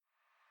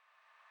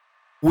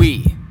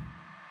We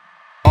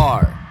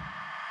are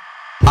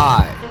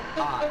I.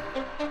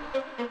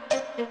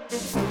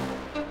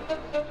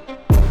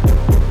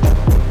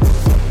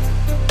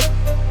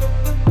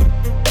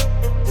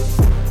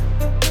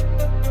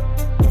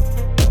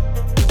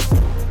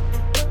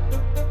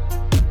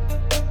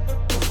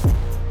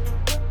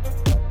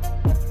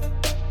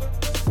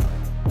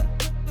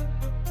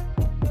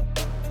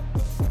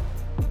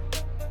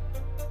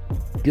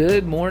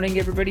 Good morning,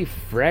 everybody.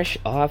 Fresh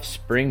off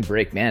spring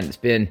break. Man, it's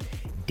been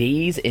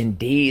days and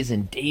days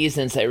and days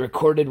since I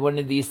recorded one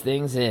of these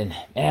things, and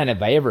man,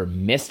 have I ever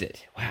missed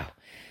it. Wow.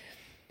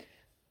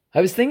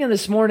 I was thinking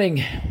this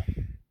morning,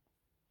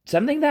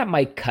 something that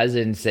my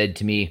cousin said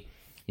to me.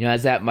 I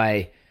was at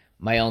my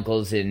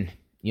uncle's in,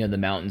 the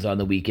mountains on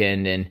the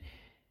weekend, and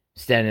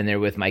standing there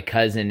with my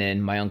cousin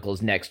and my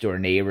uncle's next door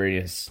neighbor,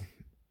 this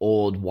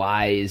old,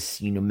 wise,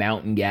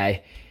 mountain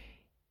guy.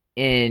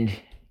 And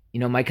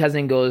my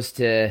cousin goes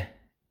to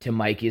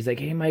Mike. He's like,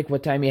 "Hey, Mike,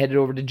 what time you headed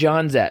over to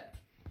John's at?"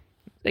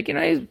 Like,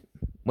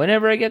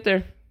 whenever I get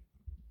there.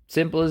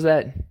 Simple as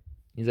that.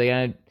 He's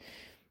like,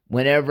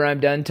 whenever I'm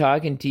done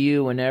talking to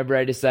you, whenever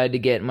I decide to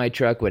get in my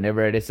truck,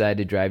 whenever I decide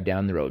to drive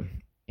down the road.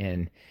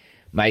 And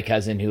my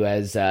cousin, who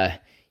has,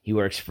 he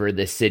works for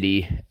the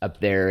city up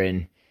there,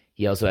 and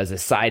he also has a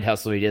side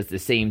hustle. He does the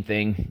same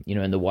thing,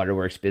 in the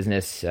waterworks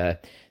business.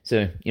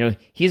 So,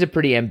 he's a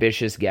pretty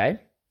ambitious guy.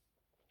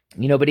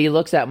 But he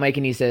looks at Mike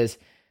and he's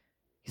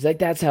like,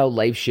 "That's how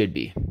life should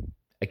be,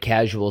 a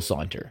casual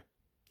saunter."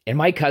 And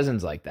my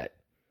cousin's like that.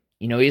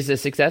 He's a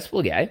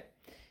successful guy,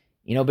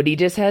 but he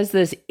just has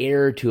this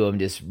air to him,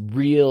 this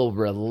real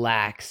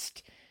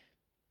relaxed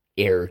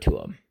air to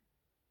him.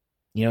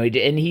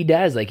 And he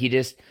does,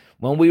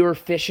 when we were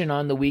fishing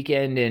on the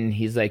weekend, and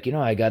he's like,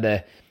 "I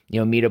gotta,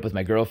 meet up with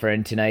my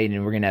girlfriend tonight,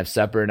 and we're gonna have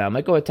supper." And I'm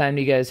like, "Oh, what time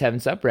do you guys having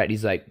supper at?"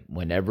 He's like,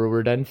 "Whenever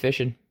we're done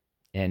fishing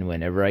and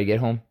whenever I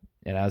get home."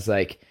 And I was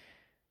like,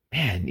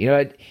 man,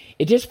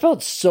 it just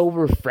felt so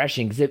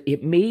refreshing, because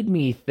it made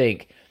me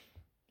think,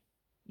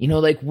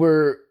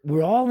 we're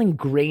all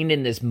ingrained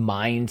in this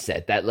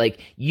mindset that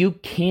you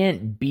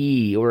can't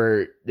be,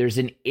 or there's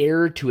an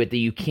air to it that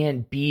you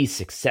can't be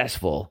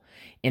successful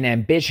and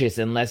ambitious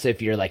unless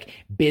if you're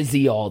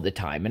busy all the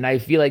time. And I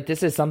feel like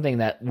this is something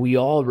that we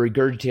all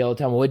regurgitate all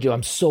the time. "What do you do?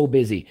 I'm so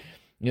busy."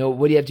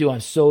 "What do you have to do? I'm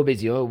so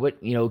busy." "Oh,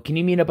 can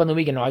you meet up on the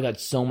weekend?" "Oh, I got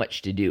so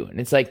much to do." And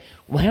it's like,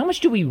 well, how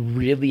much do we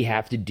really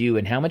have to do?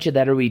 And how much of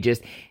that are we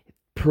just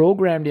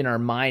programmed in our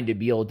mind to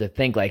be able to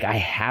think I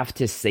have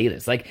to say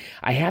this?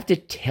 I have to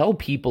tell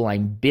people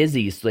I'm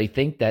busy so they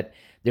think that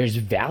there's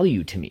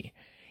value to me.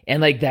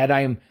 And that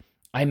I'm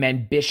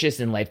ambitious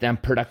in life, that I'm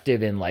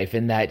productive in life,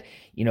 and that,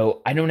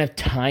 I don't have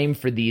time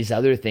for these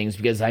other things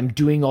because I'm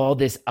doing all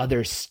this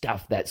other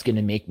stuff that's going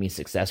to make me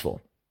successful.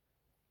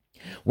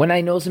 When I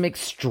know some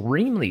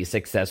extremely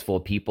successful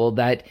people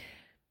that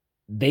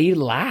they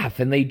laugh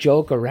and they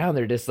joke around.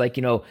 They're just like,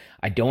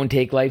 I don't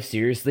take life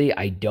seriously.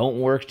 I don't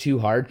work too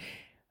hard,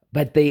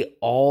 but they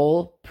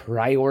all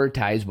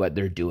prioritize what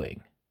they're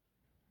doing.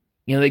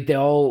 They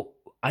all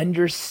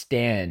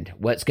understand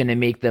what's going to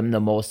make them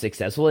the most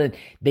successful, and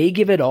they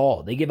give it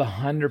all. They give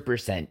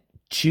 100%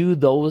 to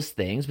those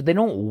things, but they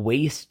don't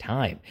waste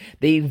time.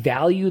 They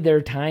value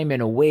their time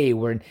in a way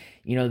where,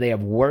 they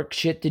have work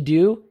shit to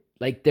do.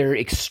 They're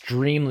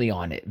extremely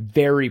on it,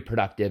 very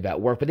productive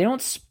at work, but they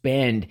don't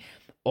spend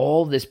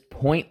all this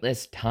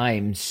pointless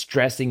time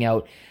stressing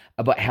out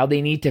about how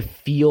they need to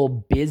feel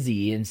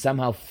busy, and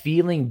somehow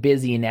feeling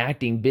busy and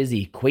acting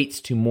busy equates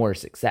to more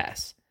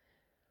success.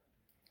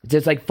 It's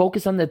just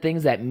focus on the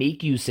things that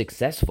make you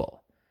successful.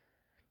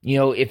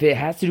 If it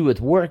has to do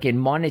with work and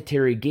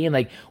monetary gain,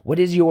 what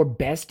is your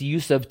best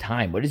use of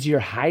time? What is your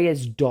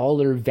highest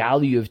dollar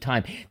value of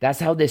time? That's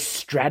how this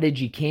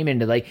strategy came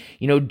into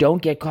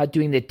don't get caught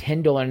doing the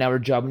 $10 an hour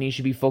job when you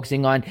should be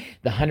focusing on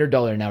the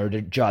 $100 an hour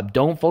job.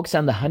 Don't focus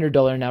on the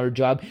 $100 an hour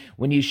job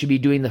when you should be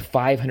doing the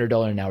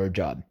 $500 an hour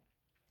job.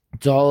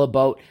 It's all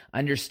about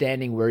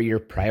understanding where your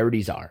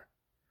priorities are.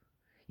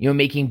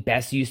 Making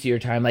best use of your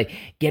time,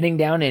 getting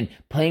down and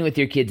playing with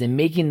your kids and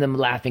making them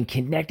laugh and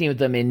connecting with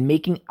them and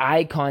making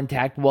eye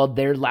contact while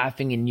they're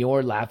laughing and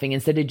you're laughing,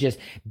 instead of just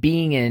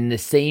being in the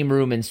same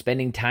room and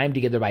spending time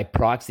together by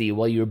proxy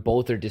while you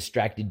both are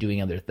distracted doing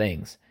other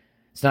things.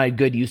 It's not a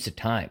good use of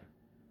time.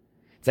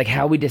 It's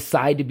how we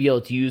decide to be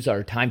able to use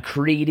our time,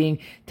 creating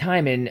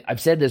time. And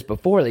I've said this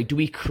before, do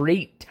we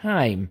create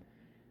time?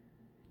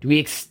 Do we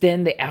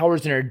extend the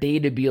hours in our day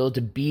to be able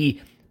to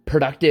be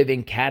productive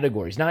in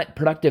categories, not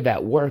productive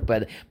at work,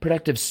 but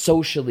productive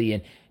socially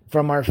and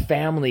from our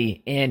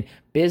family and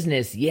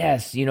business?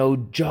 Yes.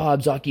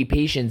 Jobs,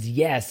 occupations.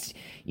 Yes.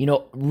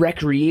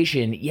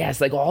 Recreation.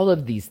 Yes. All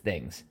of these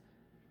things.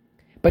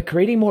 But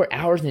creating more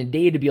hours in a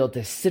day to be able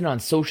to sit on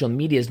social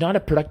media is not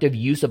a productive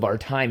use of our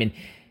time. And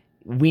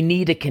we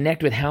need to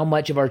connect with how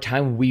much of our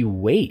time we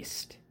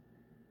waste.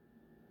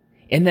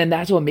 And then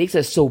that's what makes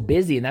us so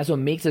busy, and that's what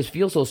makes us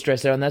feel so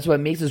stressed out, and that's what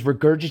makes us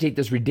regurgitate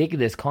this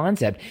ridiculous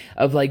concept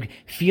of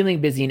feeling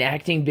busy and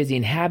acting busy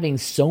and having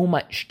so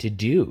much to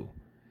do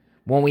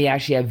when we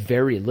actually have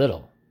very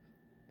little.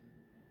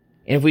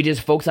 And if we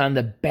just focus on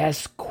the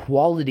best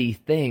quality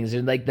things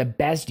and like the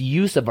best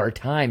use of our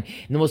time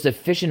and the most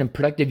efficient and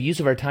productive use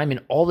of our time in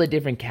all the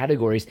different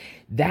categories,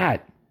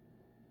 that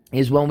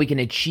is when we can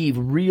achieve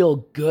real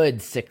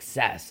good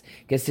success.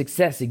 Because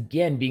success,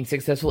 again, being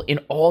successful in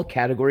all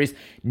categories,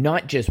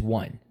 not just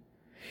one.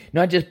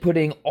 Not just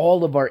putting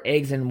all of our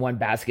eggs in one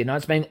basket,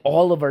 not spending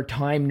all of our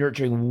time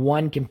nurturing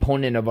one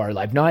component of our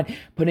life, not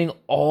putting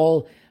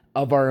all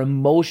of our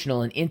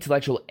emotional and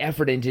intellectual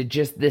effort into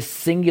just this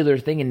singular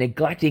thing and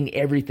neglecting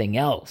everything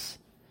else.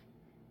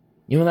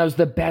 You know, that was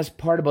the best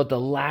part about the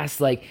last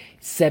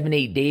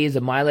 7-8 days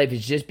of my life,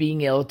 is just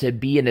being able to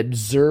be an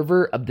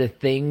observer of the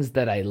things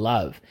that I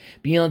love.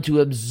 Being able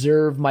to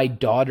observe my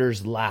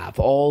daughters laugh,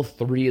 all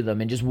 3 of them,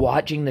 and just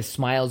watching the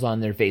smiles on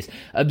their face.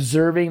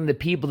 Observing the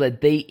people that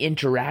they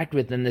interact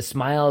with and the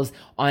smiles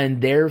on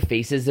their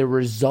faces, the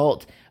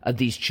result of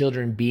these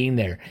children being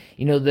there.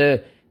 You know,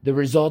 the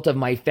result of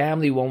my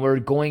family when we're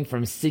going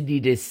from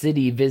city to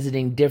city,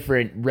 visiting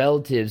different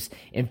relatives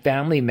and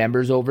family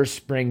members over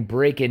spring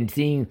break, and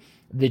seeing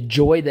the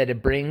joy that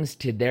it brings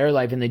to their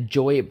life and the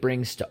joy it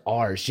brings to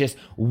ours. Just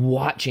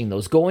watching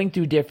those, going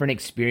through different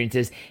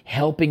experiences,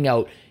 helping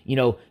out, you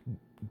know,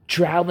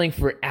 traveling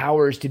for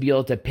hours to be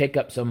able to pick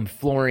up some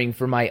flooring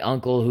for my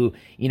uncle who,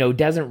 you know,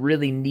 doesn't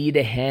really need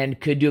a hand,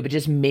 could do it, but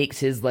just makes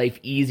his life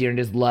easier, and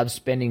just loves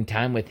spending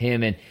time with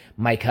him and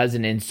my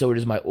cousin, and so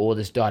does my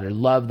oldest daughter.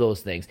 Love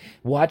those things.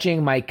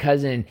 Watching my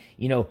cousin,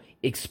 you know,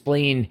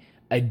 explain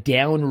a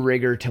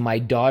downrigger to my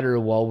daughter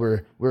while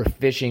we're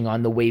fishing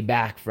on the way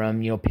back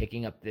from, you know,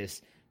 picking up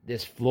this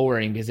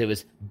flooring, because it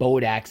was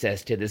boat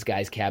access to this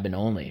guy's cabin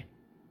only.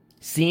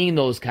 Seeing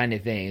those kind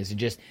of things and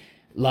just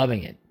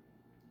loving it.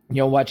 You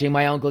know, watching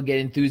my uncle get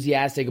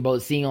enthusiastic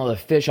about seeing all the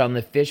fish on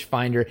the fish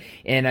finder,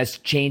 and us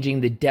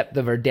changing the depth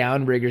of our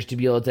downriggers to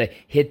be able to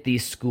hit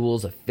these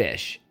schools of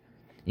fish.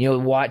 You know,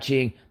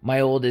 watching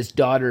my oldest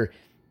daughter,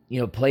 you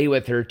know, play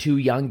with her 2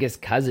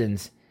 youngest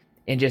cousins,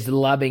 and just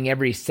loving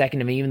every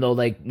second of it, even though,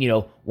 you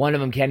know, one of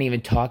them can't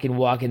even talk and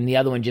walk, and the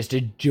other one just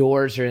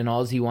adores her, and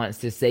all he wants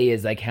to say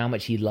is how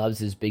much he loves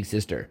his big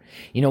sister.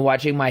 You know,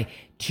 watching my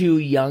 2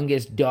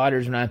 youngest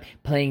daughters when I'm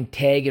playing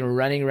tag and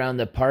running around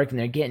the park, and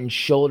they're getting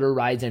shoulder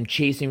rides, I'm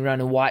chasing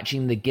around and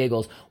watching the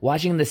giggles,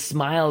 watching the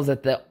smiles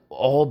that they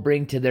all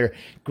bring to their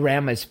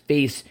grandma's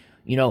face,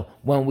 you know,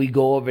 when we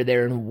go over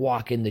there and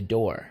walk in the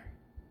door.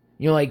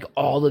 You know,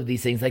 all of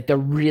these things, the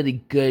really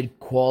good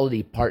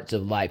quality parts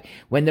of life.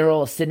 When they're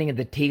all sitting at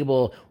the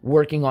table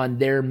working on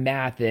their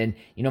math, and,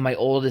 you know, my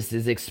oldest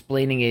is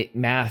explaining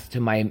math to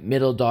my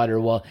middle daughter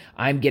while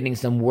I'm getting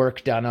some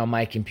work done on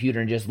my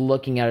computer, and just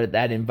looking out at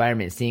that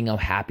environment, seeing how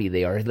happy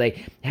they are.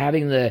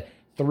 Having the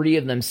 3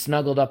 of them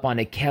snuggled up on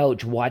a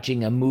couch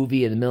watching a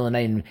movie in the middle of the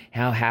night, and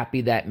how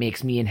happy that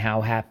makes me and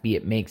how happy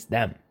it makes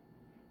them.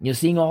 You know,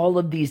 seeing all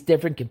of these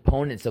different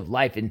components of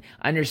life, and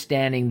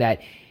understanding that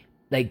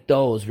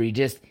those where you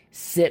just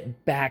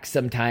sit back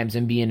sometimes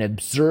and be an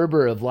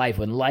observer of life,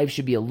 when life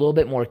should be a little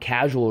bit more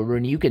casual,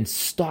 when you can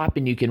stop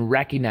and you can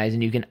recognize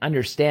and you can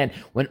understand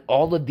when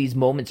all of these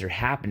moments are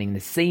happening. The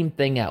same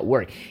thing at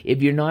work.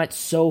 If you're not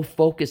so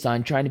focused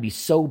on trying to be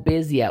so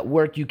busy at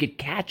work, you could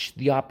catch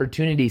the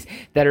opportunities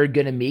that are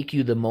going to make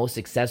you the most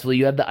successful.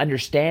 You have the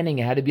understanding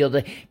of how to be able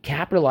to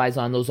capitalize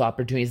on those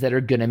opportunities that are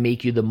going to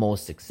make you the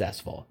most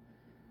successful.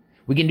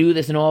 We can do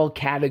this in all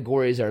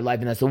categories of our life,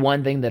 and that's the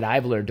one thing that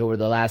I've learned over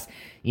the last,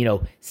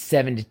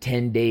 7 to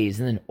 10 days,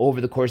 and then over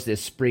the course of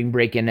this spring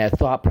break, and a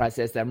thought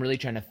process that I'm really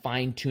trying to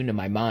fine-tune in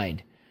my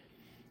mind,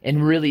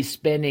 and really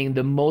spending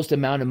the most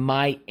amount of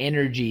my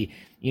energy,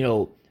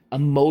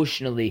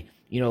 emotionally,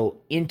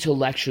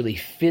 intellectually,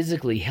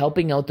 physically,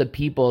 helping out the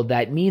people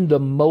that mean the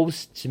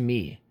most to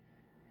me,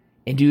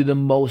 and do the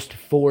most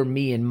for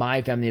me and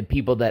my family, the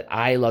people that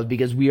I love,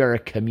 because we are a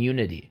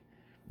community,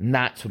 and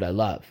that's what I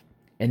love.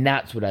 And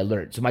that's what I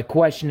learned. So my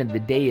question of the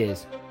day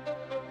is,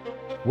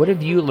 what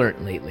have you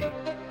learned lately?